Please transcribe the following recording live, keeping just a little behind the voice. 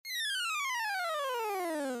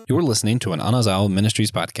You're listening to an Anazao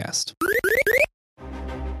Ministries podcast.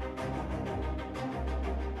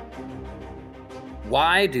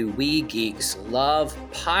 Why do we geeks love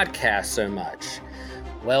podcasts so much?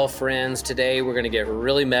 Well, friends, today we're going to get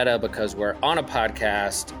really meta because we're on a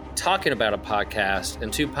podcast, talking about a podcast,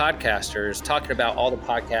 and two podcasters talking about all the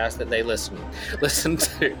podcasts that they listen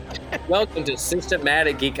to. Welcome to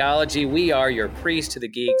Systematic Geekology. We are your priest to the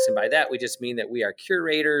geeks, and by that we just mean that we are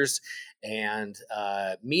curators and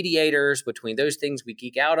mediators between those things we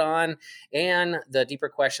geek out on and the deeper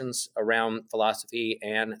questions around philosophy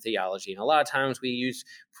and theology. And a lot of times we use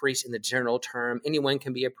priest in the general term. Anyone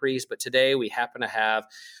can be a priest, but today we happen to have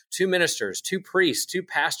two ministers, two priests, two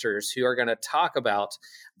pastors who are going to talk about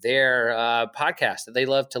their podcast that they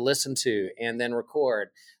love to listen to and then record.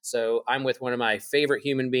 So I'm with one of my favorite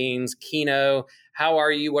human beings, Kino. How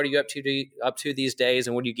are you? What are you up to these days,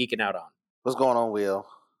 and what are you geeking out on? What's going on, Will?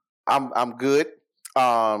 I'm good.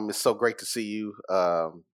 It's so great to see you.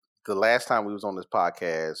 The last time we was on this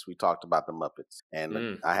podcast, we talked about the Muppets,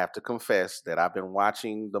 and I have to confess that I've been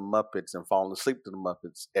watching the Muppets and falling asleep to the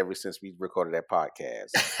Muppets ever since we recorded that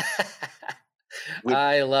podcast.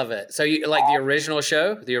 I love it. So you like the original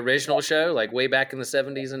show, like way back in the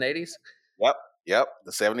 70s and 80s? Yep.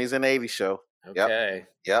 The 70s and 80s show. Okay.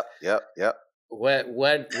 Yep.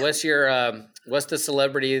 What's your what's the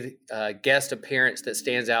celebrity guest appearance that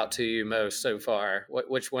stands out to you most so far?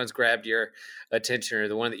 Which ones grabbed your attention, or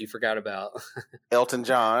the one that you forgot about? Elton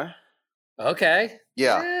John. Okay.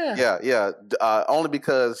 Yeah. Only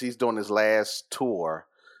because he's doing his last tour,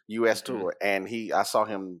 U.S. tour, and I saw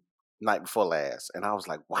him night before last, and I was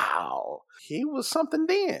like, wow, he was something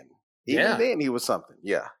then. Even then, he was something.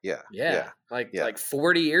 Yeah. Like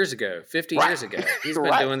 40 years ago, 50 years ago. He's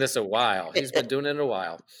been doing this a while. He's been doing it a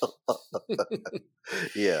while.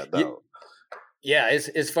 Yeah, no. Yeah,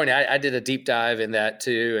 it's funny. I did a deep dive in that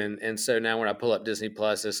too, and so now when I pull up Disney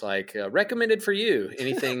Plus, it's like recommended for you.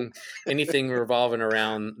 Anything revolving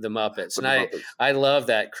around the Muppets, and I love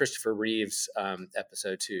that Christopher Reeves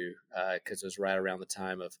episode too, because it was right around the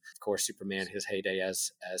time of course, Superman, his heyday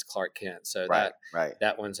as Clark Kent. So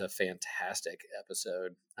that one's a fantastic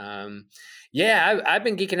episode. I've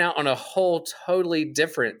been geeking out on a whole totally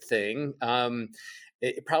different thing.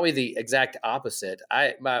 Probably the exact opposite.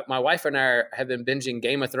 My wife and I have been binging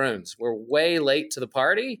Game of Thrones. We're way late to the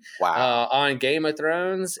party on Game of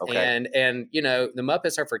Thrones, and the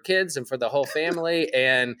Muppets are for kids and for the whole family.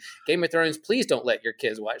 And Game of Thrones, please don't let your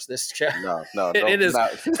kids watch this show. No,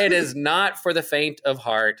 it is not for the faint of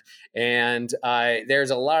heart. And there's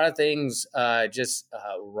a lot of things just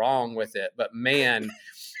wrong with it. But man.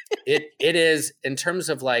 It is, in terms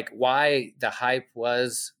of like why the hype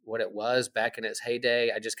was what it was back in its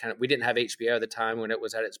heyday. We didn't have HBO at the time when it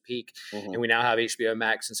was at its peak, and we now have HBO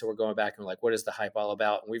Max, and so we're going back and like, what is the hype all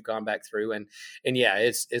about? And we've gone back through, and yeah,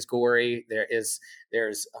 it's gory.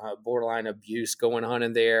 There's borderline abuse going on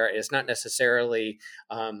in there. It's not necessarily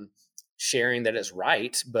sharing that it's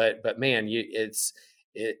right, but man,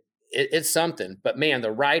 it's something. But man,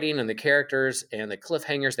 the writing and the characters and the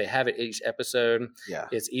cliffhangers they have at each episode,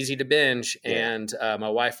 it's easy to binge. And my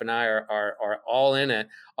wife and I are all in it,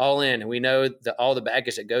 and we know all the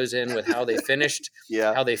baggage that goes in with how they finished,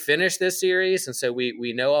 how they finished this series, and so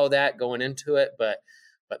we know all that going into it. But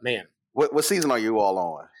man, what season are you all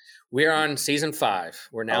on? We're on season 5.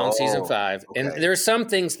 We're now on season 5. Okay. And there are some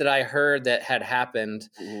things that I heard that had happened,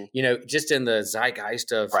 just in the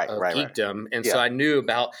zeitgeist of geekdom. And so I knew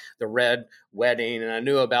about the Red Wedding, and I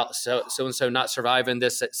knew about so-and-so not surviving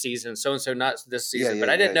this season, so-and-so not this season. But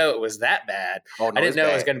I didn't know it was that bad. I didn't know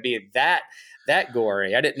it was going to be that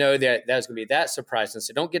gory. I didn't know that was going to be that surprising.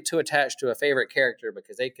 So don't get too attached to a favorite character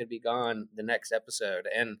because they could be gone the next episode.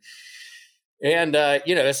 And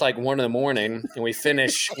it's like 1 a.m. and we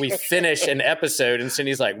finish an episode, and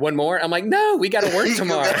Cindy's like, one more? I'm like, no, we got to work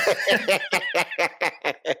tomorrow.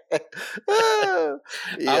 I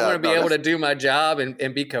want to be able to do my job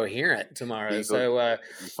and be coherent tomorrow. But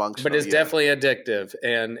it's definitely addictive.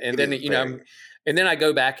 And then, and then I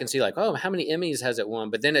go back and see like, oh, how many Emmys has it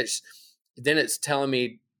won? But then it's telling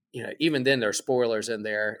me, even then there's spoilers in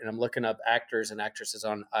there, and I'm looking up actors and actresses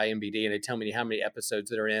on IMDb, and they tell me how many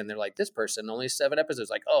episodes they're in. They're like, this person only 7 episodes.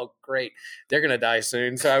 Like, oh, great, they're gonna die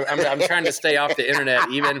soon. So I'm trying to stay off the internet,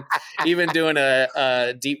 even doing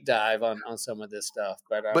a deep dive on some of this stuff.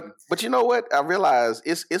 But you know what? I realize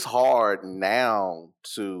it's hard now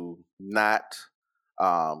to not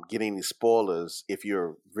get any spoilers if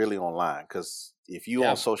you're really online, because if you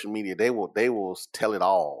on social media, they will tell it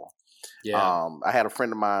all. Yeah. I had a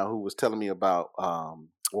friend of mine who was telling me about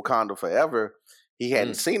Wakanda Forever. He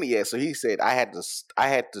hadn't seen it yet, so he said I had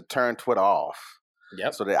to turn Twitter off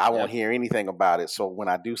Yep. so that I won't Yep. hear anything about it. So when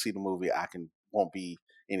I do see the movie, won't be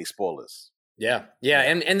any spoilers. Yeah.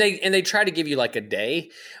 And they try to give you like a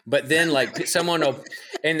day, but then like someone will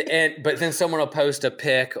but then someone will post a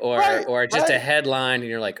pic or just a headline and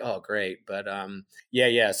you're like, oh great. But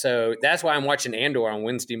yeah. So that's why I'm watching Andor on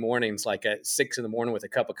Wednesday mornings, like at 6 a.m. with a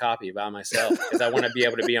cup of coffee by myself, because I want to be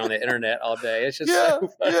able to be on the internet all day. It's just so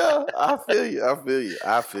fun. Yeah. I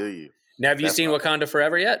feel you. Now, have you seen Wakanda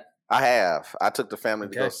Forever yet? I have. I took the family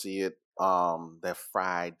to go see it that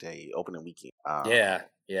Friday opening weekend.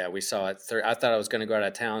 Yeah, we saw it. I thought I was going to go out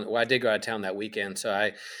of town. Well, I did go out of town that weekend, so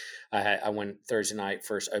I went Thursday night,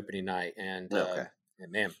 first opening night, and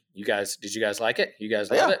and man, did you guys like it? You guys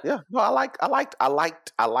love it? Yeah. No, I liked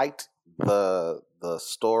the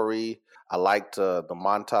story. I liked the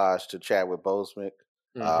montage to Chadwick Boseman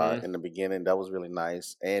in the beginning. That was really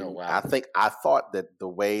nice, and I thought that the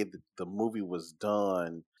way that the movie was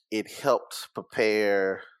done, it helped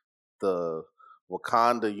prepare the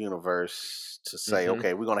Wakanda universe to say,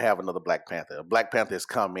 okay, we're going to have another Black Panther. Black Panther is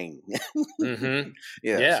coming.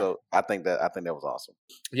 Yeah. So I think that was awesome.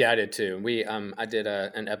 Yeah, I did too. I did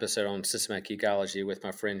an episode on systematic ecology with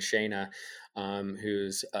my friend Shayna,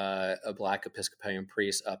 who's a Black Episcopalian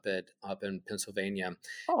priest up in Pennsylvania,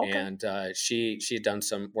 and she had done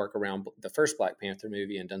some work around the first Black Panther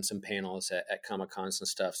movie and done some panels at Comic-Cons and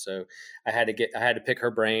stuff. So I had to pick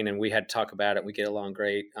her brain, and we had to talk about it. We get along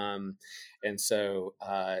great, and so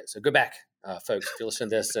go back. Folks, if you listen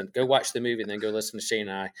to this, and go watch the movie and then go listen to Shane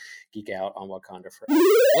and I geek out on Wakanda Forever.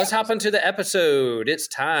 Let's hop into the episode. It's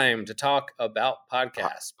time to talk about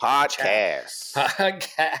podcasts. Podcasts.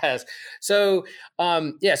 So,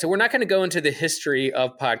 so we're not going to go into the history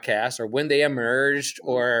of podcasts or when they emerged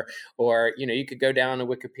or you could go down a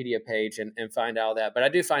Wikipedia page and find all that. But I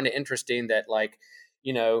do find it interesting that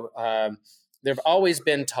there have always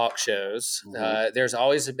been talk shows. There's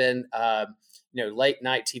always been late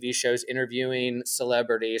night TV shows interviewing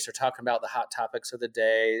celebrities or talking about the hot topics of the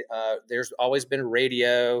day. There's always been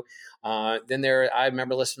radio. I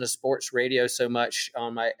remember listening to sports radio so much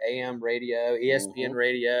on my AM radio, ESPN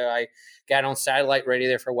radio. I got on satellite radio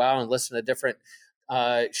there for a while and listened to different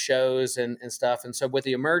shows and stuff. And so with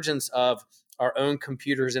the emergence of our own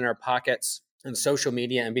computers in our pockets and social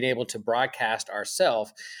media and being able to broadcast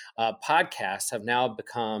ourselves, podcasts have now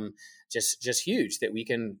become just huge, that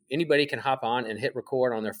anybody can hop on and hit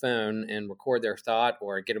record on their phone and record their thought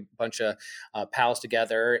or get a bunch of pals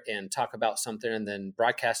together and talk about something and then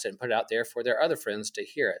broadcast it and put it out there for their other friends to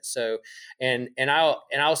hear it. So, and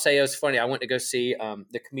I'll say it was funny. I went to go see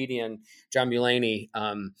the comedian John Mulaney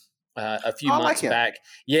a few months back.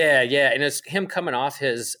 Yeah. And it's him coming off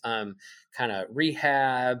his kind of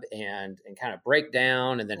rehab and kind of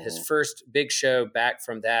breakdown, and then his first big show back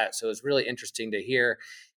from that. So it was really interesting to hear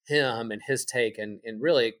him and his take and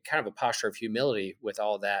really kind of a posture of humility with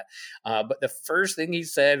all that. But the first thing he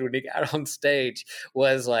said when he got on stage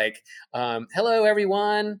was like, hello,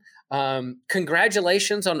 everyone.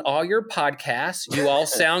 Congratulations on all your podcasts. You all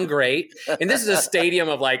sound great. And this is a stadium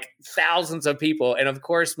of like thousands of people. And of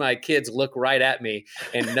course, my kids look right at me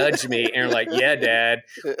and nudge me and are like, yeah, Dad,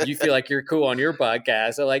 you feel like you're cool on your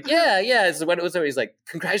podcast. I'm like, yeah. So when it was, he's like,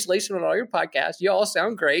 congratulations on all your podcasts. You all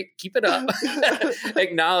sound great. Keep it up.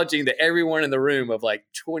 Acknowledging that everyone in the room of like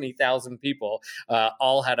 20,000 people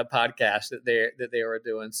all had a podcast that they were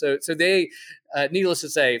doing. So they, needless to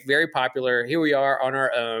say, very popular. Here we are on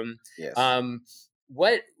our own. Yes.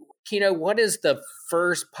 What is the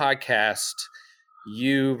first podcast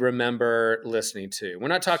you remember listening to? We're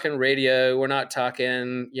not talking radio. We're not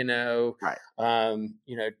talking,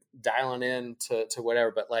 dialing in to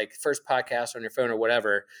whatever, but like first podcast on your phone or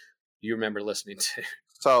whatever you remember listening to.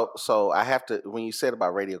 So I have to, when you said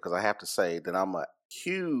about radio, because I have to say that I'm a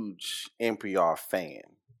huge NPR fan.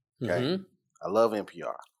 Okay. I love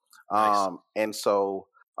NPR. Nice. And so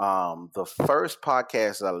the first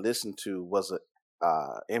podcast I listened to was a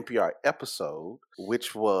NPR episode,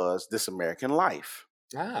 which was This American Life.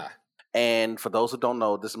 And for those who don't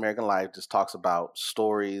know, This American Life just talks about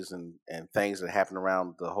stories and things that happen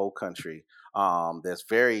around the whole country.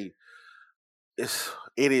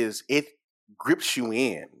 It grips you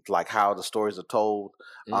in, like how the stories are told.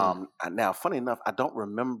 Now, funny enough, I don't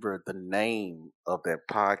remember the name of that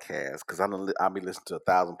podcast because I've been listening to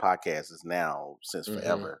 1,000 podcasts now since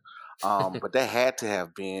forever. But that had to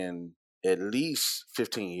have been at least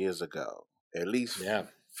 15 years ago.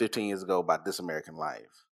 15 years ago about This American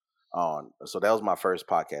Life. So that was my first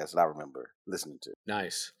podcast that I remember listening to.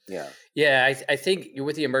 Nice. Yeah. I think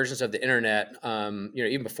with the emergence of the internet,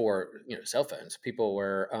 even before cell phones, people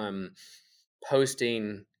were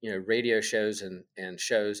posting, radio shows and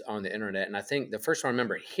shows on the internet. And I think the first one I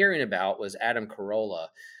remember hearing about was Adam Carolla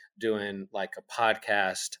doing like a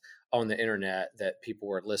podcast on the internet that people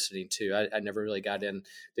were listening to. I never really got into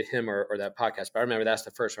him or that podcast, but I remember that's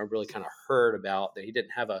the first one I really kind of heard about that. He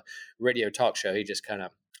didn't have a radio talk show. He just kind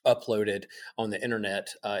of uploaded on the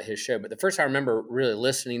internet his show. But the first time I remember really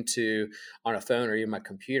listening to on a phone or even my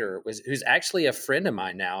computer was who's actually a friend of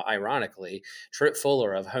mine now, ironically, Trip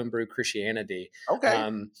Fuller of Homebrew Christianity.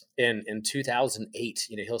 Okay. In 2008,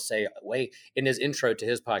 he'll say, wait, in his intro to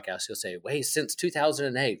his podcast, he'll say, wait, since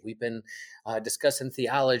 2008, we've been discussing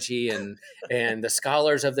theology and the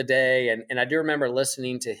scholars of the day. And I do remember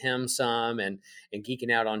listening to him some and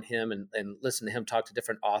geeking out on him and listening to him talk to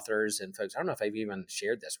different authors and folks. I don't know if I've even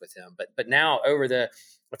shared this with him, but now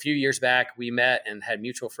a few years back, we met and had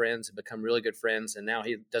mutual friends and become really good friends. And now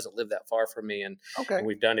he doesn't live that far from me. And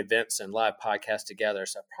we've done events and live podcasts together.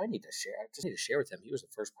 So I probably need to share. I just need to share with him. He was the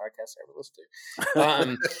first podcast I ever listened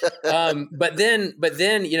to. But then,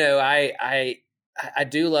 I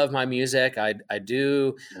do love my music. I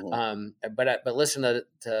do. But listen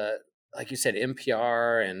to like you said,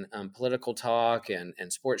 NPR and political talk and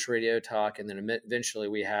sports radio talk. And then eventually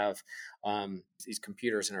we have these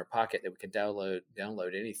computers in our pocket that we can download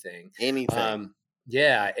anything.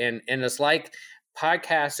 Yeah. And it's like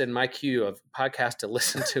podcasts in my queue of podcasts to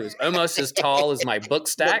listen to is almost as tall as my book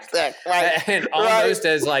stack, right. And almost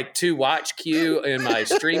as like to watch queue in my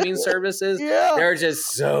streaming services. Yeah. There's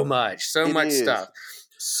just so much stuff.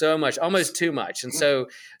 So much, almost too much. And so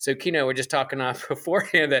Keno, we're just talking off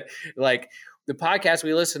beforehand that like the podcast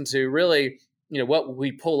we listen to really, what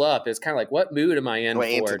we pull up is kind of like, what mood am I in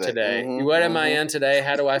for today? Mm-hmm, what am I in today?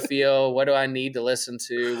 How do I feel? What do I need to listen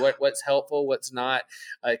to? What's helpful? What's not?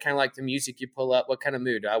 Kind of like the music you pull up. What kind of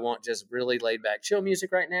mood? Do I want just really laid back, chill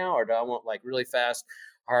music right now? Or do I want like really fast,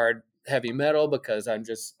 hard, heavy metal because I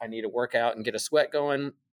need to work out and get a sweat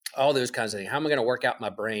going? All those kinds of things. How am I going to work out my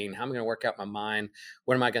brain? How am I going to work out my mind?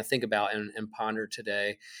 What am I going to think about and ponder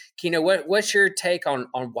today? Keno, what's your take on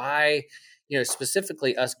why,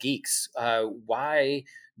 specifically us geeks, why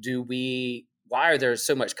are there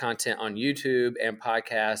so much content on YouTube and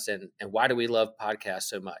podcasts and why do we love podcasts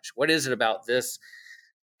so much? What is it about this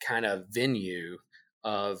kind of venue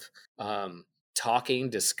of talking,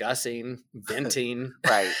 discussing, venting,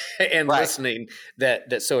 right, and listening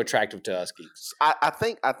that's so attractive to us geeks? I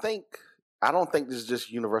don't think this is just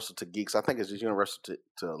universal to geeks. I think it's just universal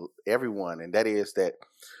to everyone, and that is that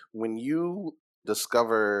when you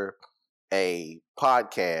discover a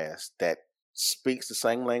podcast that speaks the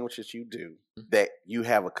same language that you do, that you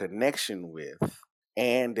have a connection with,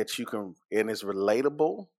 and that and it's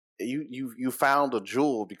relatable. You found a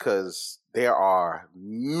jewel because there are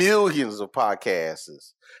millions of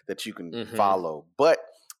podcasts that you can follow. But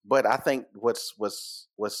I think what's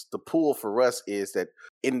the pull for us is that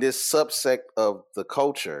in this subsect of the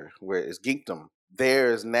culture where it's geekdom,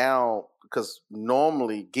 there is now, because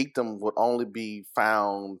normally geekdom would only be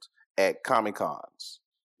found at Comic Cons,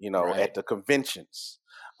 at the conventions,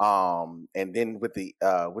 and then with the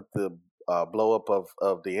blow up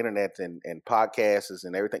of the internet and podcasts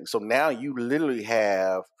and everything. So now you literally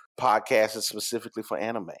have podcasts specifically for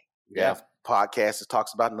anime. You have podcasts that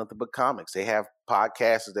talks about nothing but comics. They have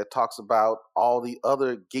podcasts that talks about all the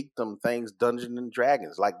other geekdom things, Dungeons and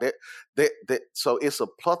Dragons, like that. So it's a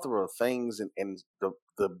plethora of things, and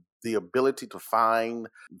the ability to find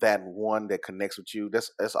that one that connects with you,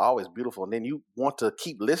 that's always beautiful. And then you want to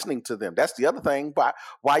keep listening to them. That's the other thing,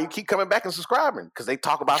 why you keep coming back and subscribing, because they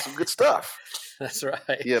talk about some good stuff. That's right.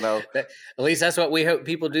 At least that's what we hope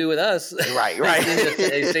people do with us. Right.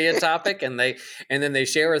 They see a topic and then they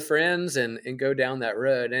share with friends and go down that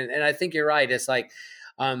road. And I think you're right. It's like,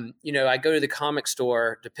 I go to the comic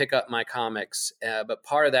store to pick up my comics, but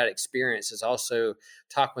part of that experience is also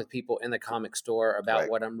talking with people in the comic store about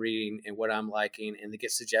what I'm reading and what I'm liking, and to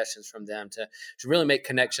get suggestions from them to really make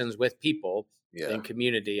connections with people in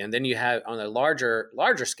community. And then you have, on a larger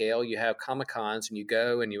scale, you have Comic Cons, and you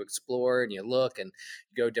go and you explore and you look and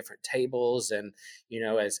you go to different tables, and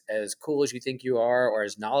as cool as you think you are, or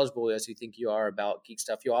as knowledgeable as you think you are about geek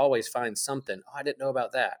stuff, you always find something. Oh, I didn't know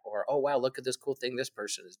about that, or oh wow, look at this cool thing this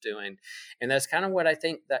person is doing. And that's kind of what I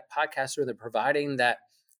think that podcasts are. They're providing that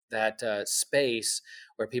space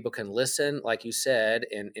where people can listen, like you said,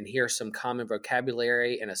 and hear some common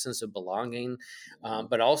vocabulary and a sense of belonging.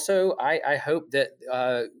 But also, I hope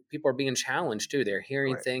that people are being challenged too. They're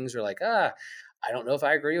hearing things, or like, I don't know if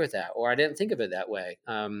I agree with that, or I didn't think of it that way.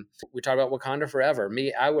 We talked about Wakanda Forever.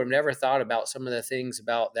 I would have never thought about some of the things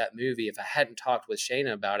about that movie if I hadn't talked with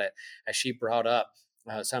Shayna about it, as she brought up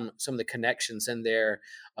some of the connections in there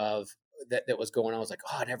of that was going on. I was like,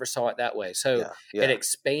 oh, I never saw it that way. So it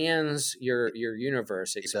expands your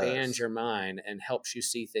universe, expands your mind, and helps you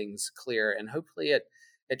see things clear. And hopefully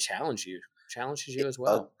it challenges you as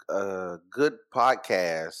well. A good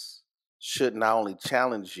podcast should not only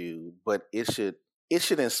challenge you, but it should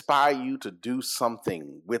inspire you to do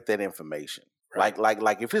something with that information. Right.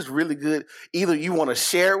 Like if it's really good, either you want to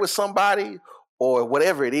share it with somebody or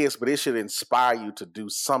whatever it is, but it should inspire you to do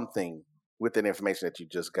something with that information that you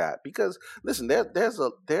just got. Because listen, there's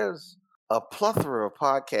a plethora of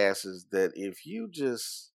podcasts that if you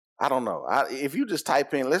just, I don't know, if you just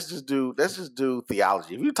type in, let's just do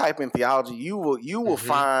theology. If you type in theology, you will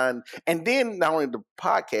find, and then not only the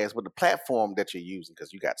podcast, but the platform that you're using,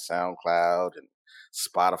 because you got SoundCloud and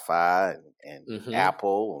Spotify and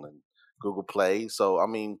Apple and Google Play. So I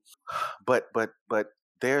mean, but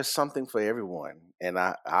there's something for everyone, and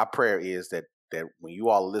our prayer is that when you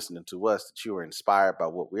all are listening to us, that you are inspired by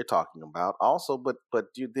what we're talking about also, but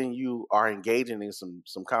you are engaging in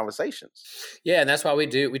some conversations. Yeah, and that's why we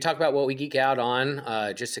talk about what we geek out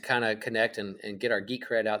on, just to kind of connect and get our geek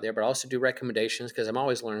cred out there, but also do recommendations, because I'm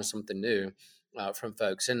always learning something new from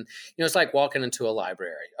folks. And, it's like walking into a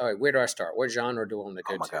library. All right, where do I start? What genre do I want to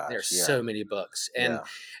go to? There's so many books. And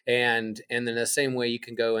then the same way you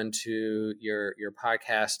can go into your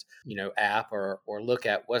podcast, app or look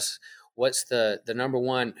at what's the number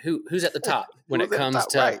one, who's at the top when it comes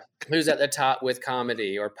to who's at the top with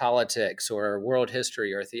comedy or politics or world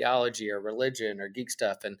history or theology or religion or geek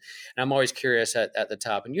stuff. And I'm always curious at the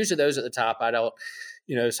top. And usually those at the top, I don't,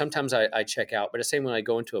 sometimes I check out, but the same when I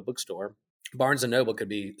go into a bookstore. Barnes & Noble could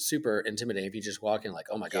be super intimidating if you just walk in like,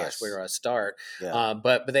 oh my gosh, where do I start? Yeah.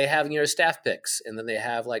 But they have, staff picks, and then they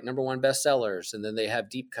have like number one bestsellers, and then they have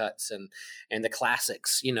deep cuts and the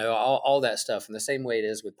classics, all that stuff. And the same way it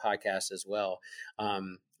is with podcasts as well,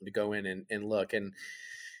 to go in and look. And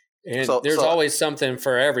there's always something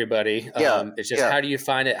for everybody. It's just how do you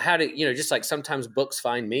find it? How do just like sometimes books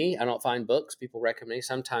find me. I don't find books. People recommend me.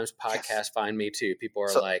 Sometimes podcasts find me too. People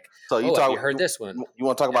are like, have you heard this one? You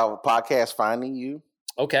want to talk about podcasts finding you?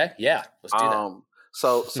 Okay. Yeah. Let's do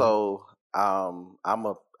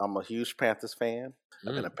that. I'm a huge Panthers fan.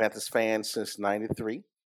 I've been a Panthers fan since '93.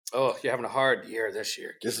 Oh, you're having a hard year this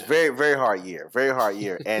year. It's a very, very hard year. Very hard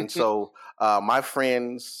year. And so my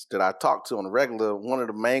friends that I talked to on the regular, one of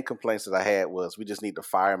the main complaints that I had was we just need to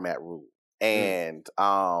fire Matt Rule. And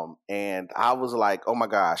I was like, oh my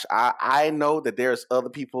gosh, I know that there's other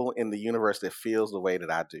people in the universe that feels the way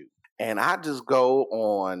that I do. And I just go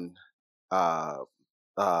on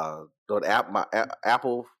my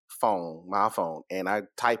Apple phone, my phone, and I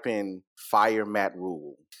type in fire Matt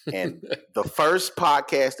Rule. And the first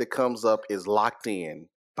podcast that comes up is Locked In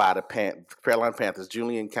by the Carolina Panthers,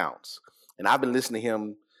 Julian Counts. And I've been listening to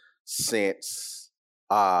him since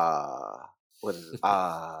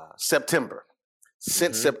September.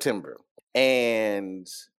 Since September. And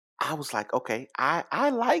I was like, okay, I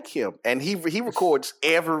like him. And he records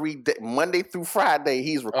every day, Monday through Friday,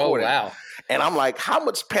 he's recording. Oh, wow. And I'm like, how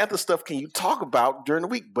much Panther stuff can you talk about during the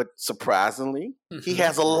week? But surprisingly, he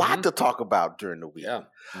has a lot to talk about during the week. Yeah.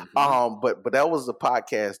 But that was the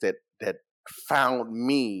podcast that found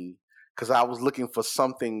me, because I was looking for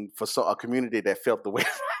something, for a community that felt the way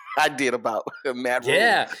I did about Matt Rule.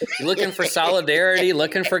 Yeah, looking for solidarity,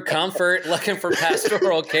 looking for comfort, looking for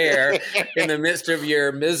pastoral care in the midst of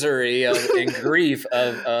your misery and grief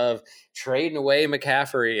of trading away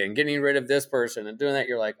McCaffrey and getting rid of this person and doing that.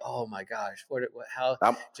 You're like, oh my gosh,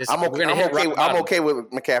 I'm okay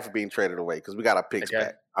with McCaffrey being traded away because we got our picks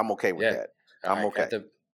back. I'm okay with that. I'm okay.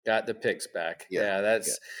 Got the picks back. Yeah,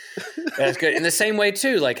 that's good. In the same way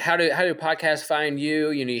too, like how do podcasts find you?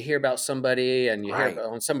 You hear about somebody and you hear about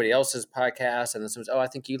on somebody else's podcast, and then someone's, I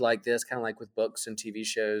think you like this, kind of like with books and TV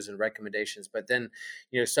shows and recommendations. But then,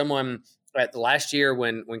 someone at the last year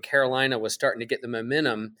when Carolina was starting to get the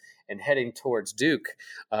momentum and heading towards Duke,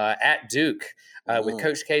 at Duke, with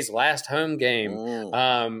Coach K's last home game,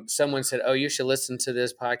 someone said, you should listen to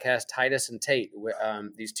this podcast, Titus and Tate,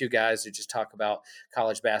 these two guys who just talk about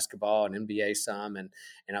college basketball and NBA some. And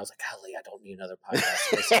I was like, golly, I don't need another podcast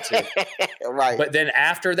to listen to. Right. But then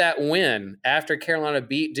after that win, after Carolina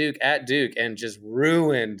beat Duke at Duke and just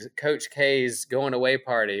ruined Coach K's going away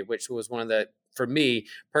party, which was one of the, for me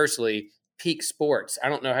personally, peak sports. I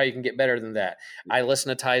don't know how you can get better than that. I listen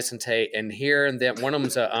to Tyson Tate and hear them. One of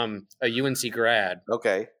them's a UNC grad.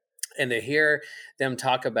 Okay. And to hear them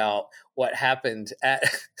talk about what happened at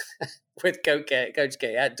with Coach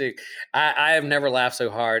K at Duke. I have never laughed so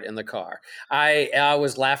hard in the car. I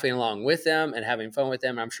was laughing along with them and having fun with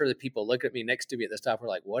them. I'm sure the people look at me next to me at the stop were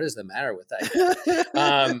like, "What is the matter with that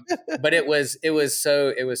guy?" But it was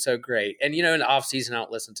so great. And in the off season, I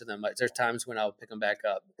don't listen to them much. There's times when I'll pick them back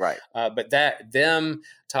up. Right. But them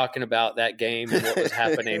talking about that game and what was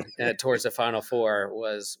happening towards the Final Four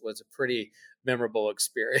was a pretty memorable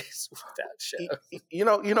experience with that show.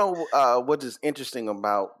 What is interesting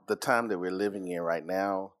about the time that we're living in right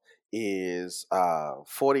now is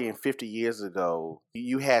 40 and 50 years ago,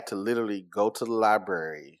 you had to literally go to the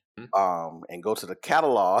library and go to the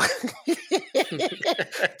catalog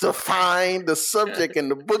to find the subject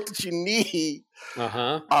and the book that you need.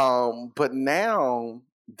 But now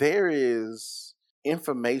there is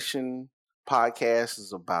information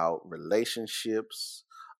podcasts about relationships,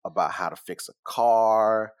 about how to fix a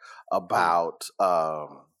car, about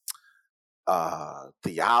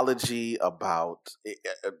theology, about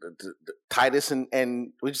Titus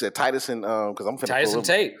and we said Titus and because I'm Titus and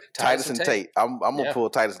Tate. Titus and Tate. I'm gonna pull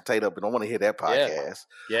Titus and Tate up, and I want to hear that podcast.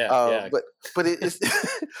 But it's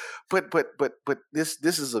but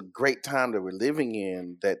this is a great time that we're living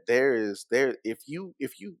in. That if you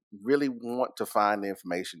really want to find the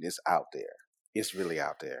information, it's out there. It's really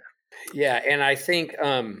out there. Yeah, and I think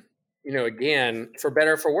again, for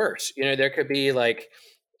better or for worse, there could be like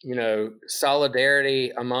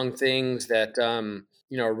solidarity among things that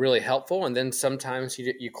are really helpful, and then sometimes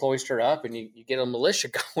you cloister up and you get a militia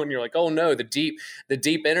going. You're like, oh no, the deep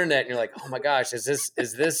internet, and you're like, oh my gosh, is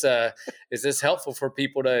this helpful for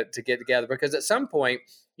people to get together? Because at some point,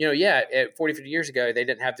 at 40, 50 years ago, they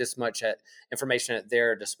didn't have this much information at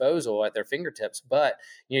their disposal, at their fingertips. But,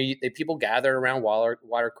 people gathered around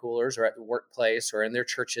water coolers or at the workplace or in their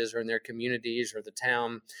churches or in their communities or the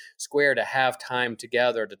town square to have time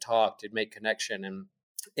together to talk, to make connection.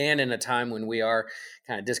 And in a time when we are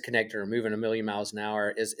kind of disconnected or moving a million miles an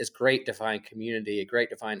hour, is great to find community,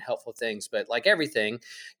 great to find helpful things. But like everything,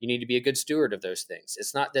 you need to be a good steward of those things.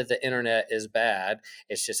 It's not that the internet is bad.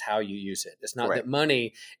 It's just how you use it. It's not that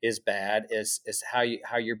money is bad. It's how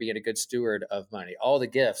you're being a good steward of money. All the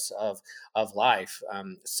gifts of life,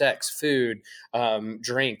 sex, food,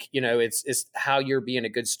 drink, it's how you're being a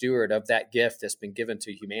good steward of that gift that's been given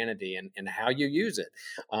to humanity and how you use it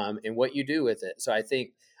and what you do with it. So I think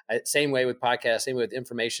same way with podcasts, same way with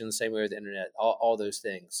information, same way with the internet, all those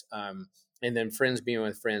things. And then friends being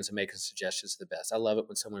with friends and making suggestions is the best. I love it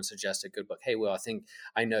when someone suggests a good book. Hey, Will, I think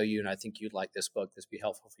I know you and I think you'd like this book. This would be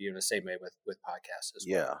helpful for you in the same way with podcasts as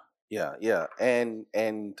well. Yeah. And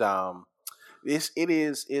it's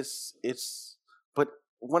but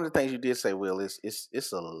one of the things you did say, Will, is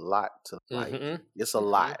it's a lot to like. Mm-hmm. It's a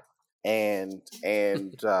lot. And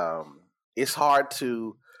it's hard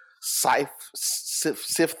to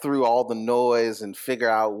sift through all the noise and figure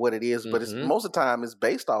out what it is, but it's most of the time it's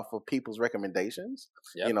based off of people's recommendations,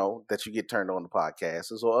 that you get turned on the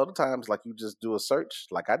podcasts. So other times, like you just do a search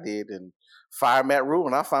like I did and fire Matt Rule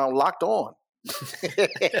and I found Locked On.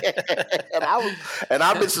 and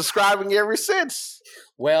I've been subscribing ever since.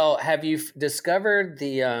 Well, have you discovered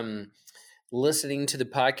the listening to the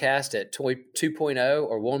podcast at 2.0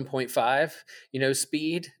 or 1.5,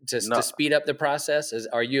 speed to speed up the process?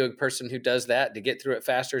 Are you a person who does that to get through it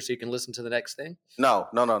faster so you can listen to the next thing? No.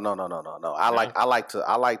 I'm the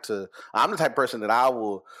type of person that I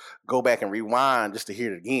will go back and rewind just to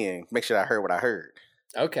hear it again, make sure I heard what I heard.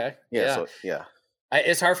 Okay. Yeah.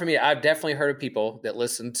 It's hard for me. I've definitely heard of people that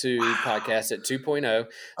listen to podcasts at 2.0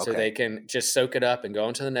 so they can just soak it up and go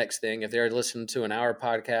on to the next thing. If they're listening to an hour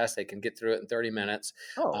podcast, they can get through it in 30 minutes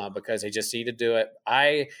because they just need to do it.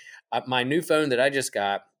 My new phone that I just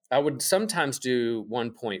got, I would sometimes do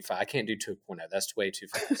 1.5. I can't do 2.0. That's way too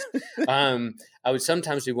fast. I would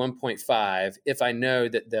sometimes do 1.5 if I know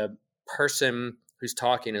that the person who's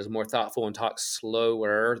talking is more thoughtful and talks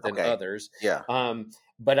slower than others. Yeah.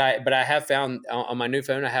 But I have found on my new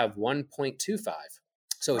phone, I have 1.25.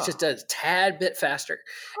 So it's just a tad bit faster,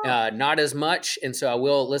 not as much. And so I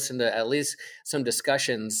will listen to at least some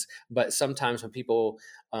discussions, but sometimes when people,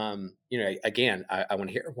 again, I want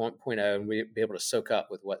to hear 1.0 and be able to soak up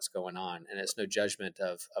with what's going on. And it's no judgment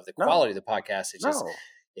of the quality of the podcast. It's just,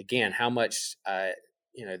 again, how much,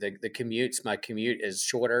 my commute is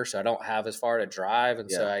shorter, so I don't have as far to drive.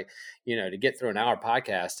 And so I, to get through an hour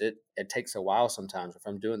podcast, it takes a while sometimes if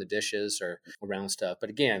I'm doing the dishes or around stuff. But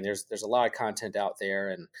again, there's a lot of content out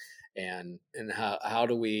there and how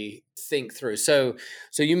do we think through? So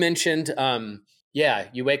you mentioned, Yeah,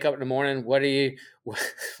 you wake up in the morning. What are you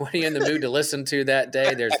in the mood to listen to that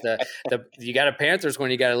day? There's the you got a Panthers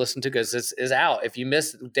one you got to listen to because this is out. If you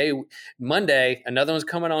miss day Monday, another one's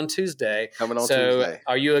coming on Tuesday. Coming on So Tuesday.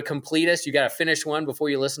 are you a completist? You got to finish one before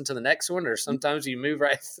you listen to the next one, or sometimes you move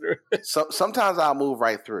right through. Sometimes I'll move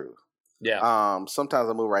right through. Yeah. Sometimes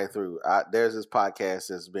I move right through. There's this podcast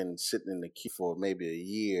that's been sitting in the queue for maybe a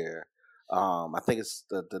year. I think it's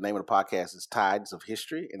the name of the podcast is Tides of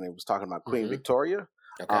History, and it was talking about Queen Victoria.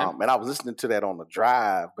 Okay. And I was listening to that on the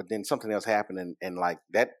drive, but then something else happened, and like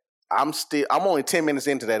that, I'm only 10 minutes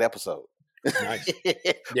into that episode. Nice. But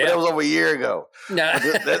that was over a year ago. No.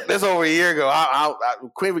 That's over a year ago.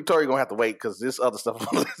 Queen Victoria gonna have to wait because this other stuff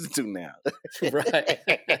I'm listening to now. Right.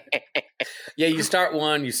 Yeah, you start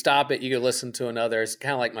one, you stop it, you go listen to another. It's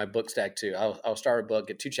kind of like my book stack too. I'll start a book,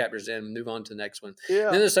 get 2 chapters in, move on to the next one.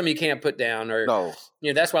 Yeah. Then there's some you can't put down, or No.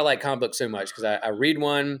 that's why I like comic books so much, because I read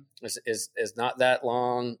one, is not that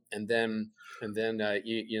long, and then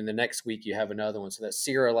you the next week you have another one. So that's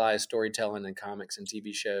serialized storytelling in comics and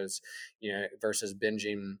TV shows, versus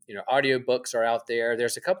binging. Audiobooks are out there.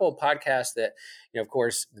 There's a couple of podcasts that, of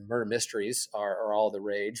course, the murder mysteries are all the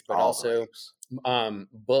rage, but also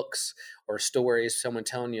books or stories, someone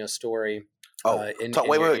telling you a story. Wait.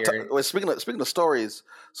 Speaking of stories,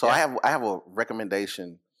 so yeah. I have a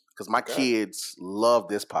recommendation because my kids love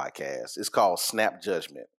this podcast. It's called Snap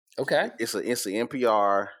Judgment. Okay. It's an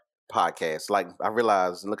NPR podcast. Like, I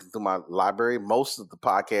realized looking through my library, most of the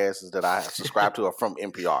podcasts that I subscribe to are from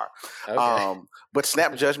NPR. Okay. But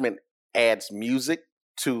Snap Judgment adds music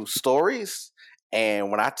to stories, and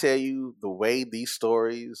when I tell you the way these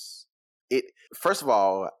stories, first of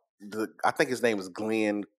all, I think his name is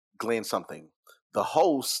Glenn something. The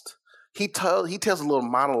host, he tells a little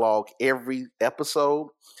monologue every episode,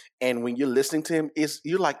 and when you're listening to him,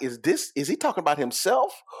 you're like, is he talking about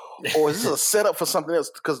himself, or is this a setup for something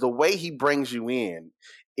else? Because the way he brings you in,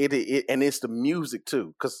 and it's the music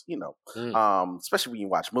too. Because especially when you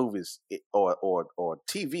watch movies or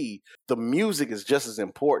TV, the music is just as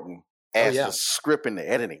important as the script and the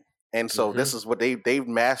editing. And so this is what they've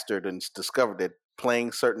mastered and discovered, that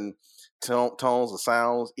playing certain tones or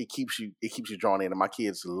sounds, it keeps you drawn in. And my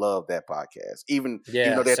kids love that podcast. Even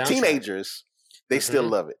though they're teenagers, they still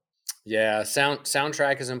love it. Yeah,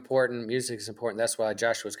 soundtrack is important. Music is important. That's why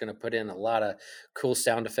Joshua's going to put in a lot of cool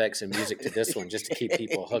sound effects and music to this one, just to keep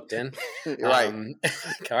people hooked in. Right.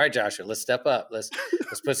 All right, Joshua, let's step up. Let's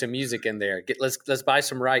put some music in there. Let's buy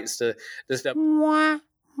some rights to this stuff.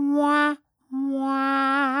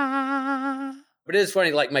 But it is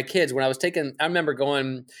funny, like my kids, when I remember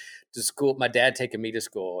going to school, my dad taking me to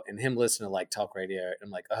school and him listening to like talk radio. And I'm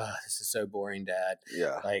like, oh, this is so boring, Dad.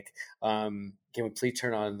 Yeah. Like, can we please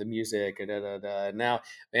turn on the music? Now,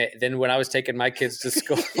 then when I was taking my kids to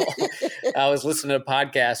school, I was listening to a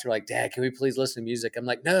podcast. They're like, Dad, can we please listen to music? I'm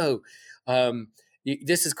like, no.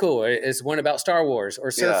 This is cool. It's one about Star Wars or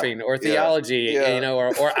surfing or theology,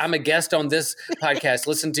 or I'm a guest on this podcast.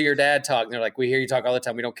 Listen to your dad talk. And they're like, we hear you talk all the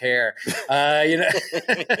time. We don't care.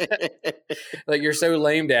 Like, you're so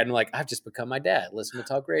lame, Dad. And I'm like, I've just become my dad. Listen to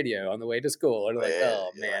talk radio on the way to school. And I'm like,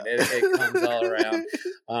 oh man, it comes all around.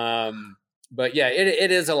 But yeah,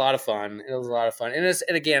 it is a lot of fun. It was a lot of fun. And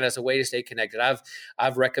again, as a way to stay connected,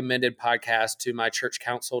 I've recommended podcasts to my church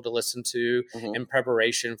council to listen to in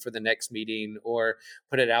preparation for the next meeting, or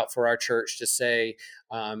put it out for our church to say,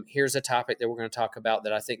 here's a topic that we're going to talk about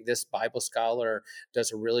that I think this Bible scholar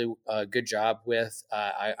does a really good job with.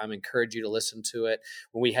 I'm encourage you to listen to it.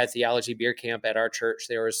 When we had Theology Beer Camp at our church,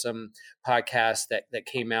 there was some podcasts that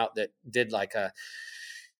came out that did like a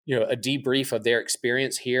debrief of their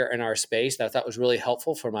experience here in our space that I thought was really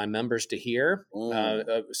helpful for my members to hear.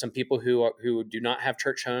 Some people who do not have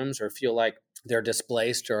church homes or feel like they're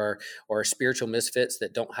displaced or spiritual misfits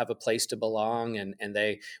that don't have a place to belong. And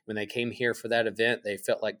when they came here for that event, they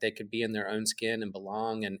felt like they could be in their own skin and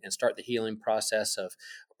belong and start the healing process of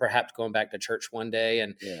perhaps going back to church one day.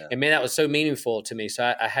 And man, that was so meaningful to me.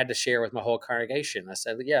 So I had to share with my whole congregation. I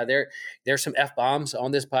said, yeah, there's some F-bombs on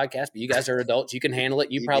this podcast, but you guys are adults. You can handle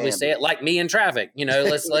it. You probably say it like me in traffic,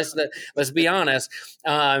 let's be honest.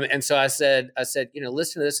 And so I said,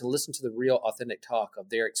 listen to this and listen to the real authentic talk of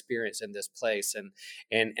their experience in this place.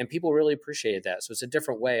 And people really appreciated that. So it's a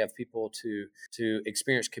different way of people to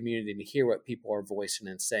experience community and to hear what people are voicing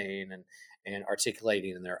and saying and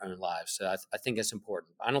articulating in their own lives. So I think it's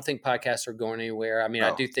important. I don't think podcasts are going anywhere. I mean,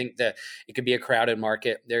 I do think that it could be a crowded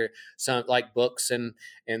market. There some like books and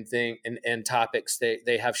topics,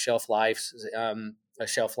 they have shelf lives. a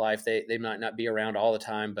shelf life. They might not be around all the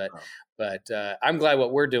time, but Oh. I'm glad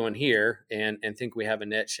what we're doing here, and think we have a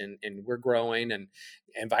niche, and we're growing and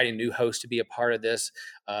inviting new hosts to be a part of this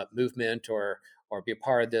movement or be a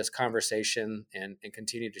part of this conversation, and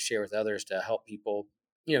continue to share with others to help people,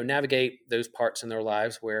 navigate those parts in their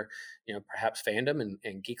lives where, perhaps fandom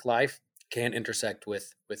and geek life can intersect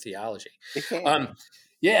with theology. It can.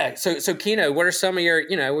 Yeah. So Keno, what are some of your,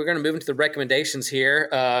 we're going to move into the recommendations here,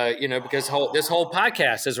 because this whole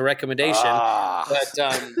podcast is a recommendation. But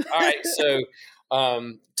all right. So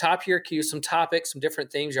top of your queue, some topics, some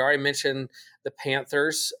different things. You already mentioned the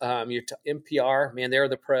Panthers. NPR, man, they're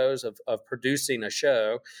the pros of producing a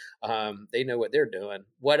show. They know what they're doing.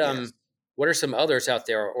 What are some others out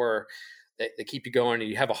there, or that keep you going and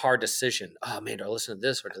you have a hard decision? Oh man, do I listen to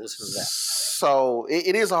this or do I listen to that? So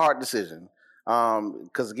it is a hard decision.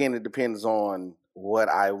 Because again, it depends on what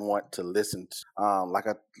I want to listen to. Like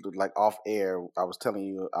off air, I was telling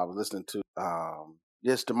you I was listening to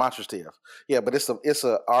just Demonstrative. Yeah, but it's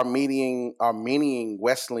a Armenian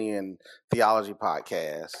Wesleyan theology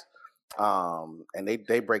podcast. And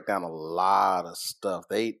they break down a lot of stuff.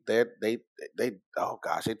 They oh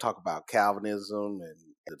gosh, they talk about Calvinism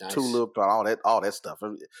and the tulip and all that stuff.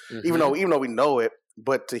 Mm-hmm. Even though we know it,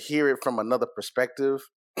 but to hear it from another perspective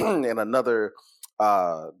and another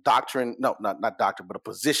doctrine, not doctrine, but a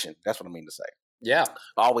position. That's what I mean to say. Yeah,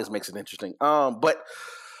 always makes it interesting. But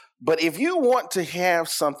if you want to have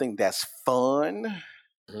something that's fun,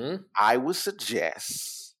 mm-hmm. I would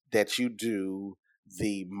suggest that you do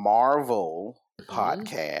the Marvel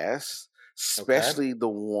podcast, especially the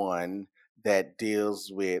one that deals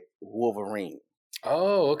with Wolverine.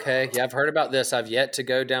 Oh, okay. Yeah, I've heard about this. I've yet to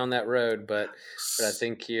go down that road, but I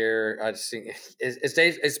think it's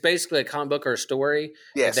basically a comic book or a story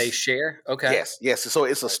that they share. Okay. Yes. So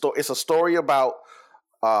it's a story about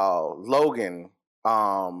Logan.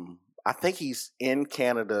 I think he's in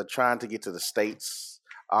Canada trying to get to the States.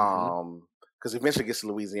 Because eventually gets to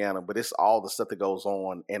Louisiana, but it's all the stuff that goes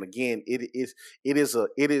on. And again, it is,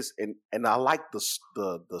 and I like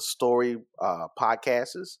the story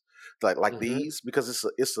podcasts like these, because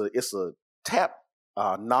it's a tap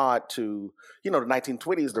nod to the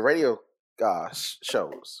 1920s, the radio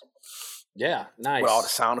shows. Yeah, nice. With all the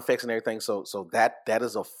sound effects and everything. So that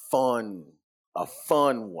is a fun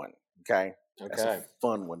one. Okay. That's a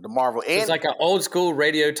fun one. The Marvel. And it's like an old school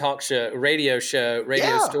radio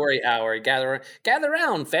story hour. Gather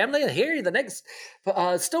around, family, and hear the next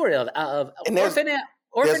story of Orphan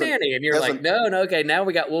Annie. And you're like, no, okay, now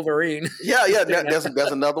we got Wolverine. Yeah. There's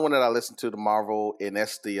another one that I listen to, the Marvel, and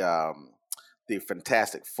that's the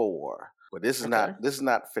Fantastic Four. But this is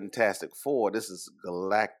not Fantastic Four. This is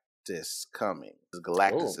Galactus coming.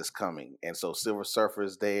 Galactus is coming, and so Silver Surfer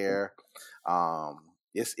is there.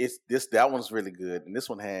 That one's really good, and this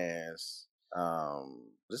one has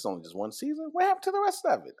this is only just one season. What happened to the rest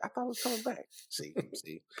of it? I thought it was coming back. See,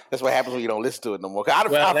 that's what happens when you don't listen to it no more. I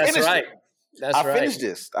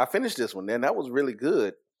finished this one, and that was really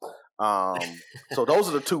good. So those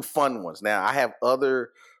are the two fun ones. Now I have other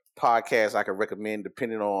podcasts I could recommend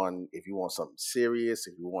depending on if you want something serious,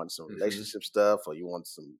 if you want some relationship stuff, or you want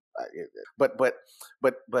some. But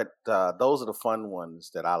those are the fun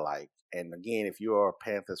ones that I like. And again, if you're a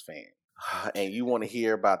Panthers fan and you want to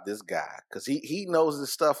hear about this guy, because he knows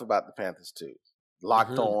this stuff about the Panthers too.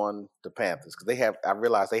 Locked On the Panthers, because I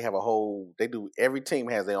realize they have every team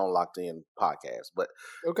has their own Locked In podcast, but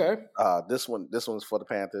this one's for the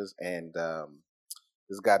Panthers, and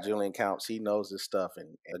this guy Julian Counts, he knows this stuff,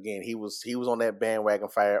 and again he was on that bandwagon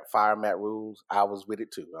fire Matt Rules. I was with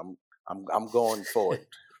it too. I'm going forward.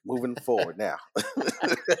 Moving forward now.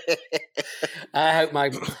 I hope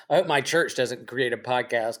my church doesn't create a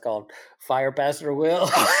podcast called Fire Pastor Will.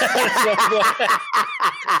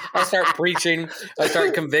 I start preaching, I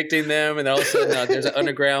start convicting them, and all of a sudden there's an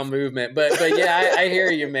underground movement. But yeah, I hear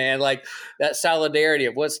you, man. Like that solidarity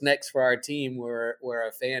of what's next for our team. We're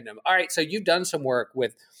a fandom. All right, so you've done some work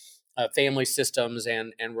with family systems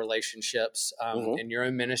and relationships in your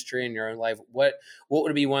own ministry and your own life. What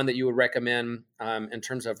would be one that you would recommend in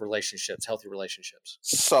terms of relationships, healthy relationships?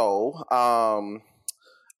 So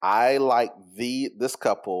I like this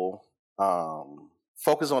couple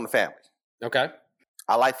Focus on the Family. Okay.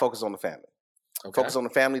 I like Focus on the Family. Okay. Focus on the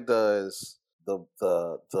Family does the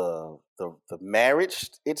marriage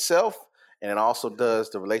itself, and it also does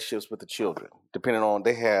the relationships with the children. Depending on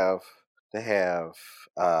they have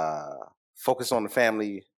Focus on the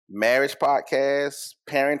Family marriage podcast,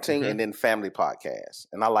 parenting, and then family podcast.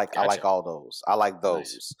 And I like all those. I like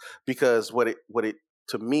those because what it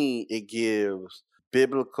to me, it gives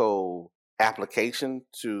biblical application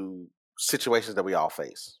to situations that we all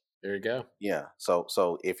face. There you go. Yeah.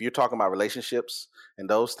 So if you're talking about relationships and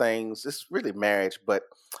those things, it's really marriage, but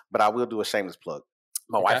I will do a shameless plug.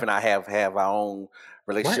 My wife and I have our own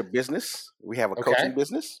relationship business. We have a coaching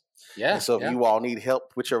business. Yeah. And so if you all need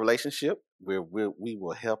help with your relationship, we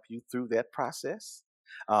will help you through that process.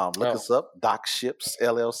 Look us up, Doc Ships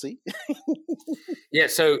LLC. Yeah.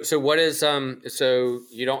 So what is so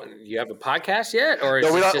you have a podcast yet, or is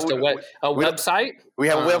it just a website? We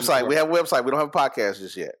have a website. We have a website. We don't have a podcast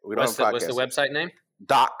just yet. We don't have a podcast. What's the website name?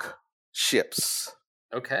 Doc Ships.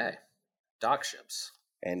 Okay. Doc Ships.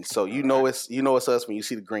 And so you know it's us when you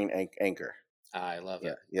see the green anchor. I love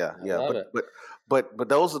it. Yeah. Love it. But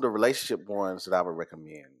those are the relationship ones that I would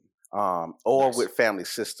recommend. Or nice. With family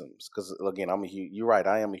systems, because again, you're right.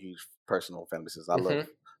 I am a huge person on family systems. I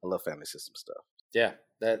love family system stuff. Yeah,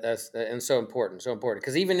 that's and so important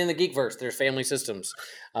because even in the Geekverse, there's family systems.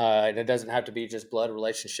 And it doesn't have to be just blood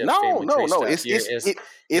relationships. No.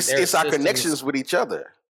 It's our connections with each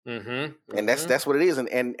other. And that's what it is.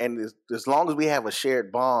 And as long as we have a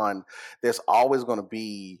shared bond, there's always going to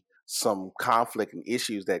be some conflict and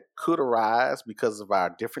issues that could arise because of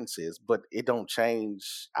our differences, but it don't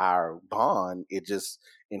change our bond. It just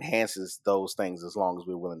enhances those things as long as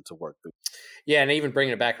we're willing to work through. Yeah, and even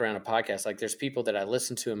bringing it back around a podcast, like there's people that I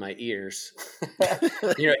listen to in my ears,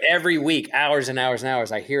 every week, hours and hours and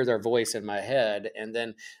hours, I hear their voice in my head. And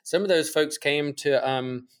then some of those folks came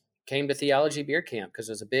to Theology Beer Camp because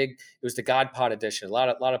it was the God Pod edition. A lot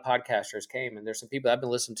of podcasters came, and there's some people I've been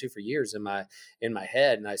listening to for years in my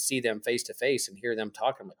head, and I see them face to face and hear them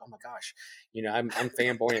talking. I'm like, oh my gosh, I'm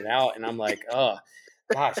fanboying out, and I'm like, oh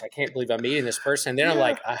gosh, I can't believe I'm meeting this person. And then I'm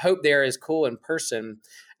like, I hope they're as cool in person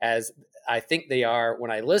as I think they are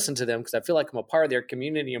when I listen to them, because I feel like I'm a part of their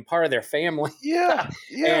community and part of their family. Yeah.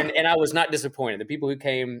 And I was not disappointed. The people who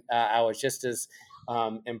came, I was just as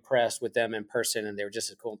impressed with them in person, and they were just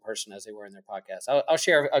as cool in person as they were in their podcast. I'll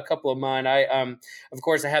share a couple of mine. Of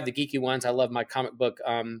course, I have the geeky ones. I love my comic book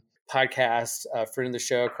podcast, friend of the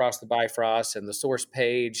show, Across the Bifrost, and the Source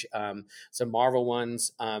Page, some Marvel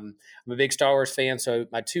ones. I'm a big Star Wars fan, so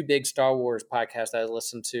my two big Star Wars podcasts I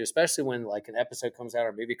listen to, especially when like an episode comes out or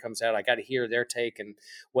a movie comes out, I got to hear their take and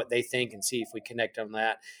what they think and see if we connect on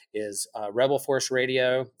that, is Rebel Force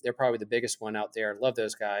Radio. They're probably the biggest one out there. Love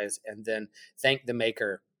those guys. And then Thank the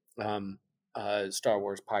Maker, Star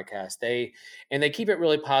Wars podcast. They keep it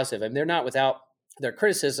really positive, and they're not without their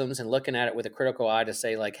criticisms and looking at it with a critical eye to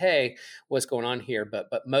say like, hey, what's going on here? But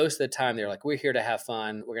most of the time they're like, we're here to have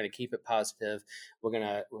fun. We're going to keep it positive. We're going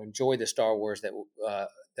to enjoy the Star Wars that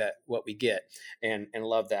what we get, and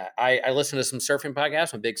love that. I listen to some surfing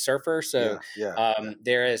podcasts. I'm a big surfer. So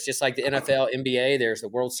there is, just like the NFL, NBA, there's the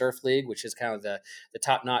World Surf League, which is kind of the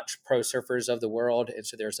top-notch pro surfers of the world. And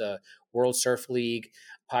so there's a World Surf League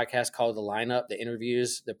podcast called The Lineup that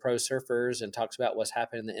interviews the pro surfers and talks about what's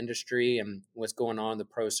happened in the industry and what's going on in the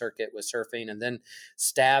pro circuit with surfing. And then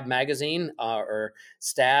Stab Magazine or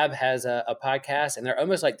Stab has a podcast, and they're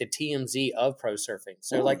almost like the TMZ of pro surfing.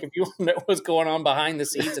 So like if you want to know what's going on behind the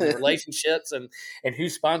scenes and the relationships and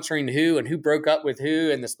who's sponsoring who and who broke up with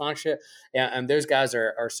who and the sponsorship, and those guys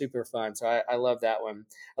are super fun. So I love that one.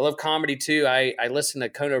 I love comedy too. I listen to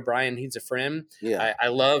Conan O'Brien. He's a friend. Yeah. I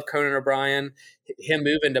love Conan O'Brien. Him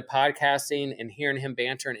moving to podcasting and hearing him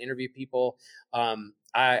banter and interview people.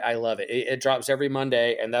 I love it. It drops every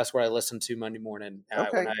Monday, and that's what I listen to Monday morning.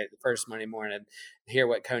 The first Monday morning, hear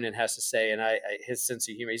what Conan has to say, and his sense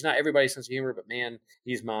of humor. He's not everybody's sense of humor, but man,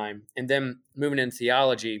 he's mine. And then moving into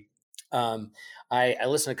theology, I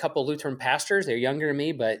listen to a couple of Lutheran pastors. They're younger than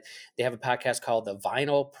me, but they have a podcast called The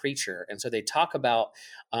Vinyl Preacher. And so they talk about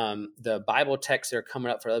the Bible texts that are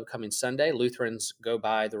coming up for the upcoming Sunday. Lutherans go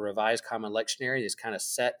by the Revised Common Lectionary, these kind of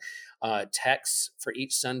set texts for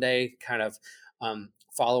each Sunday, kind of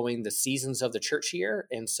following the seasons of the church year.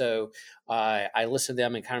 And so I listen to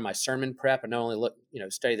them in kind of my sermon prep, and not only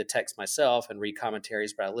study the text myself and read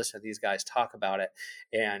commentaries, but I listen to these guys talk about it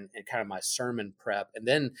and kind of my sermon prep. And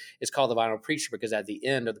then it's called The Vinyl Preacher because at the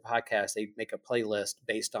end of the podcast, they make a playlist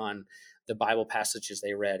based on the Bible passages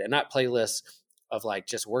they read, and not playlists of like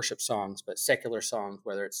just worship songs, but secular songs,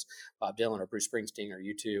 whether it's Bob Dylan or Bruce Springsteen or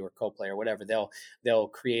U2 or Coldplay or whatever. They'll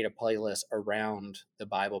create a playlist around the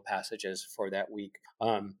Bible passages for that week.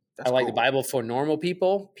 I like The Bible for Normal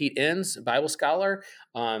People. Pete Enns, a Bible scholar,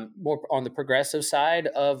 more on the progressive side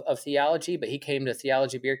of theology, but he came to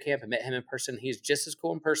Theology Beer Camp and met him in person. He's just as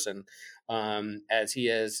cool in person as he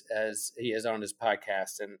is on his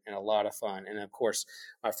podcast, and a lot of fun. And of course,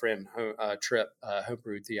 my friend Trip,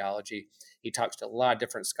 Homebrewed Theology, he talks to a lot of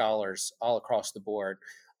different scholars all across the board.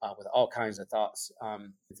 with all kinds of thoughts.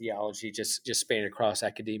 Theology just spanning across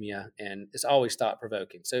academia, and it's always thought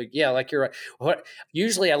provoking. So yeah, like you're right.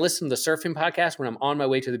 Usually I listen to the surfing podcast when I'm on my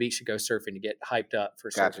way to the beach to go surfing to get hyped up for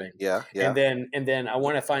Gotcha. surfing. Yeah. And then I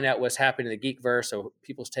want to find out what's happening in the Geekverse, so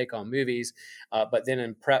people's take on movies. But then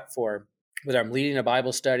in prep for whether I'm leading a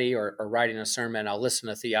Bible study or writing a sermon, I'll listen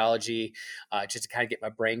to theology just to kind of get my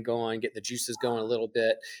brain going, get the juices going a little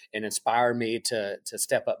bit, and inspire me to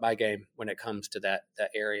step up my game when it comes to that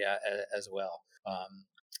area as well.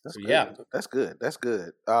 That's so good. yeah, That's good. That's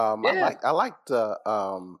good. Yeah. I like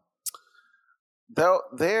the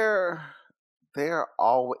they're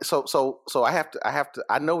always so I have to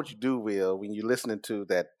I know what you do, Will, when you're listening to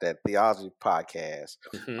that theology podcast,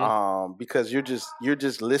 because you're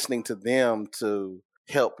just listening to them to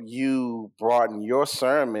help you broaden your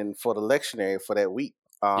sermon for the lectionary for that week.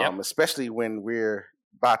 Especially when we're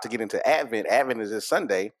about to get into Advent. Advent is this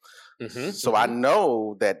Sunday. So I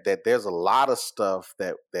know that there's a lot of stuff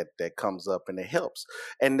that comes up and it helps.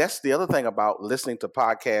 And that's the other thing about listening to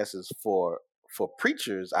podcasts is for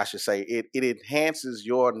preachers, I should say, it enhances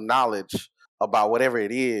your knowledge about whatever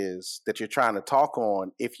it is that you're trying to talk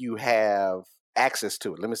on if you have access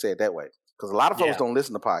to it. Let me say it that way. Because a lot of folks don't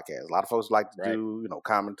listen to podcasts. A lot of folks like to do,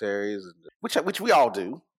 commentaries, which we all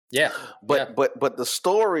do. Yeah. But the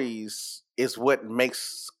stories is what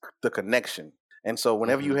makes the connection. And so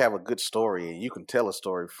whenever you have a good story, and you can tell a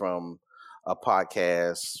story from a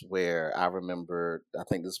podcast where I remember, I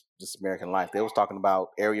think this American Life, they was talking about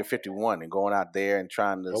Area 51 and going out there and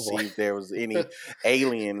trying to see if there was any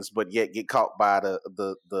aliens, but yet get caught by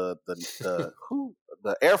the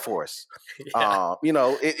Air Force.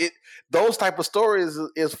 It those type of stories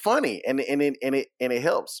is funny and it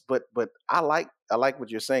helps. But I like what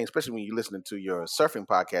you're saying, especially when you're listening to your surfing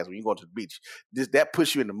podcast when you go to the beach. That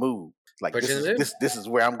puts you in the mood. Like this is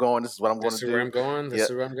where I'm going. This is what I'm going to do. This is where I'm going. This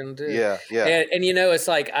is what I'm going to do. Yeah. And it's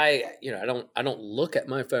like I don't look at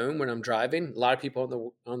my phone when I'm driving. A lot of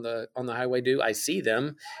people on the highway do. I see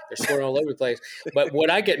them. They're scoring all over the place. But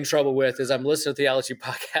what I get in trouble with is I'm listening to theology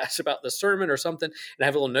podcasts about the sermon or something, and I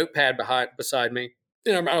have a little notepad beside me.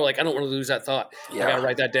 And I'm like, I don't want to lose that thought. Yeah. I got to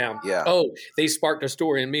write that down. Yeah. Oh, they sparked a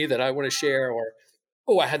story in me that I want to share,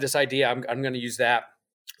 or I had this idea. I'm going to use that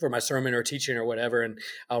for my sermon or teaching or whatever, and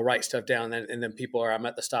I'll write stuff down. And then I'm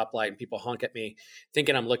at the stoplight and people honk at me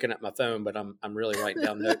thinking I'm looking at my phone, but I'm really writing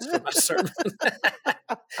down notes for my sermon.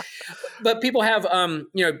 But people have,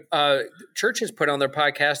 churches put on their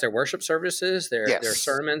podcast, their worship services, their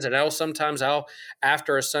sermons. And sometimes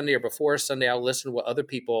after a Sunday or before a Sunday, I'll listen to what other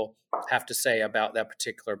people have to say about that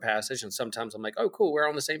particular passage. And sometimes I'm like, oh, cool, we're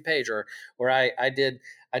on the same page, or I did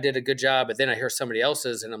a good job, but then I hear somebody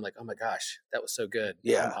else's and I'm like, oh my gosh, that was so good.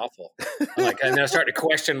 Yeah. I'm awful. I'm like, and then I start to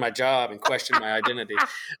question my job and question my identity.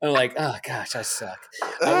 I'm like, oh gosh, I suck.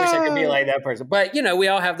 I wish I could be like that person. But we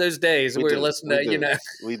all have those days where we're listening to,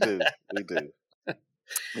 We do.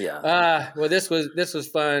 Yeah. Well, this was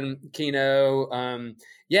fun, Kino.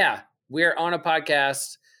 We're on a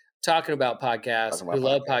podcast talking about podcasts. We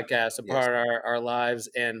love podcasts, a part of our lives.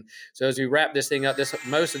 And so as we wrap this thing up,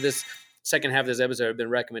 most of this second half of this episode have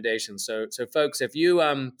been recommendations. So folks, if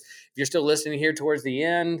you're still listening here towards the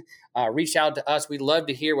end, reach out to us. We'd love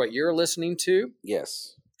to hear what you're listening to.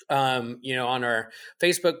 Yes. On our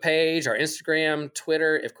Facebook page, our Instagram,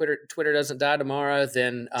 Twitter. If Twitter doesn't die tomorrow,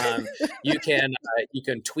 then you can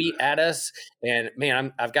tweet at us. And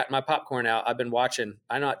man, I've got my popcorn out. I've been watching.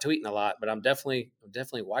 I'm not tweeting a lot, but I'm definitely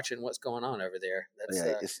watching what's going on over there.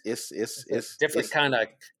 That's it's different kind of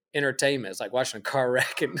entertainment. It's like watching a car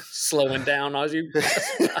wreck and slowing down as you.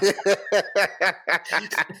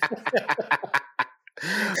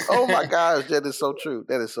 Oh my gosh, that is so true.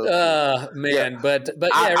 That is so true. Man, but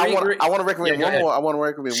I want to recommend one more. I want to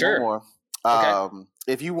recommend one more. Okay.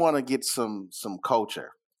 If you want to get some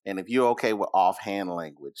culture, and if you're okay with offhand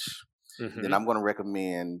language, then I'm going to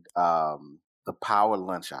recommend the Power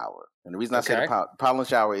Lunch Hour. And the reason I say the Power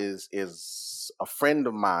Lunch Hour is a friend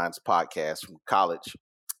of mine's podcast from college.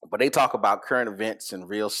 But they talk about current events and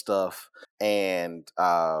real stuff. And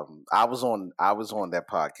I was on that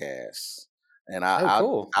podcast. And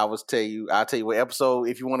cool. I'll tell you what episode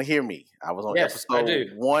if you want to hear me. I was on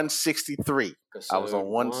episode 163. I was on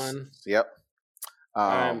one. Yep.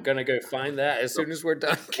 I'm gonna go find that as soon as we're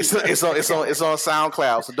done. It's on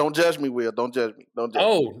SoundCloud, so don't judge me, Will. Don't judge me.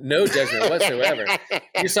 Oh, no judgment whatsoever.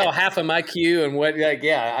 You saw half of my queue and what? I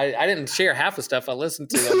didn't share half the stuff I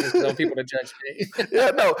listened to. I just tell people to judge me.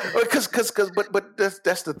 Yeah, no, but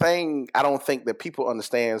that's the thing. I don't think that people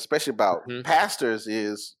understand, especially about pastors,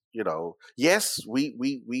 is yes, we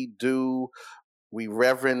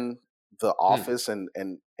reverend the office and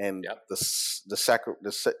Yep. the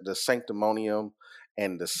sanctimonium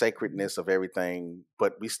and the sacredness of everything,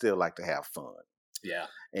 but we still like to have fun. Yeah.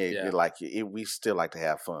 We still like to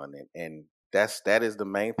have fun, and that is the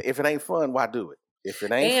main thing. If it ain't fun, why do it? If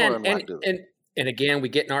it ain't fun, why do it? And again, we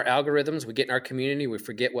get in our algorithms, we get in our community, we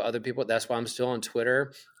forget what other people. That's why I'm still on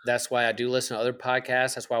Twitter. That's why I do listen to other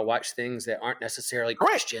podcasts. That's why I watch things that aren't necessarily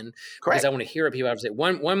Christian, because I want to hear what people have to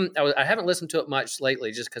say. I haven't listened to it much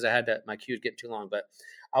lately, just because I had my queues get too long. But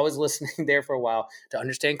I was listening there for a while to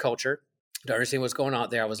understand culture, to understand what's going on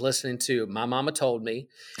there. I was listening to My Mama Told Me,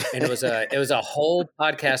 and it was a whole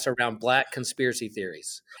podcast around Black conspiracy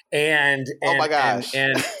theories. And oh my gosh.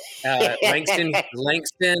 Langston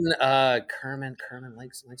Kerman.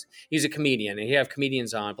 He's a comedian, and he have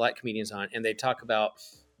Black comedians on, and they talk about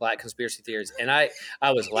Black conspiracy theories. And I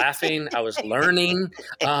was laughing, I was learning,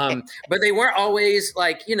 but they weren't always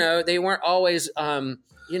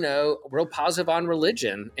real positive on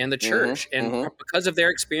religion and the church, and because of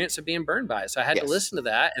their experience of being burned by it. So I had to listen to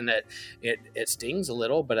that, and that it stings a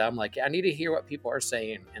little, but I'm like, I need to hear what people are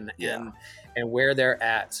saying and where they're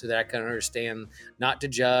at, so that I can understand, not to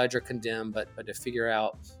judge or condemn, but to figure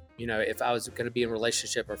out, if I was going to be in a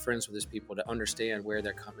relationship or friends with these people, to understand where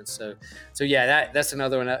they're coming. So that's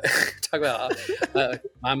another one. Talk about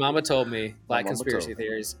My Mama Told Me, Black conspiracy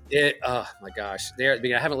theories. Oh my gosh, I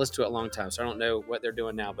haven't listened to it a long time, so I don't know what they're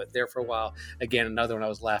doing now. But there for a while. Again, another one. I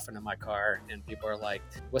was laughing in my car, and people are like,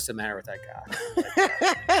 "What's the matter with that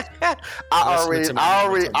guy?" I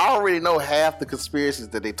already know half the conspiracies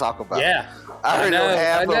that they talk about. Yeah, I already know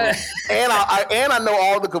half of them, and I know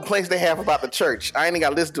all the complaints they have about the church. I ain't even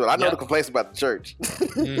got to listen to it. I know the complaints about the church.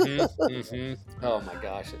 Oh my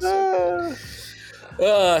gosh, it's so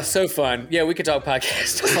good. So fun. Yeah, we could talk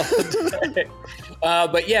podcast all day.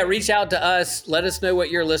 But yeah, reach out to us. Let us know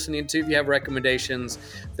what you're listening to. If you have recommendations,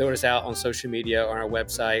 throw us out on social media, on our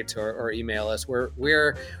website, or email us.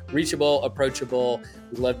 We're reachable, approachable.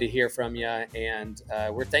 We'd love to hear from you. And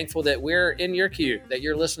we're thankful that we're in your queue, that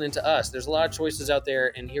you're listening to us. There's a lot of choices out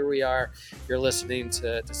there, and here we are. You're listening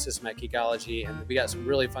to Systematic Ecology, and we got some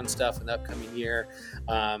really fun stuff in the upcoming year.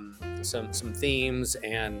 Some themes,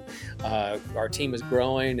 and our team is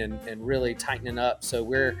growing and really tightening up. So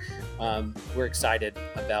we're excited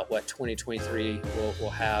about what 2023 will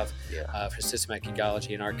have for Systematic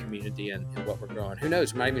Ecology in our community and what we're growing. Who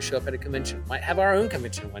knows? We might even show up at a convention. Might have our own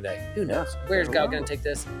convention one day. Who knows? Where's God going to take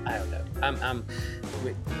this? I don't know.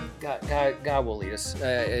 God will lead us,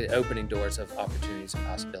 opening doors of opportunities and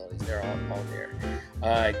possibilities. They're all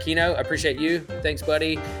there. Kino, I appreciate you. Thanks,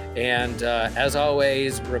 buddy. And as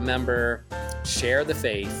always, remember, share the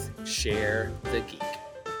faith, share the geek.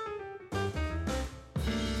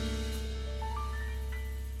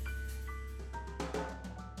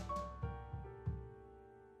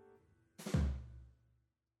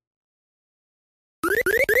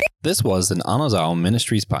 This was an Anazao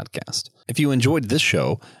Ministries podcast. If you enjoyed this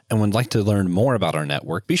show and would like to learn more about our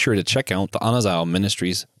network, be sure to check out the Anazao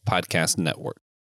Ministries Podcast Network.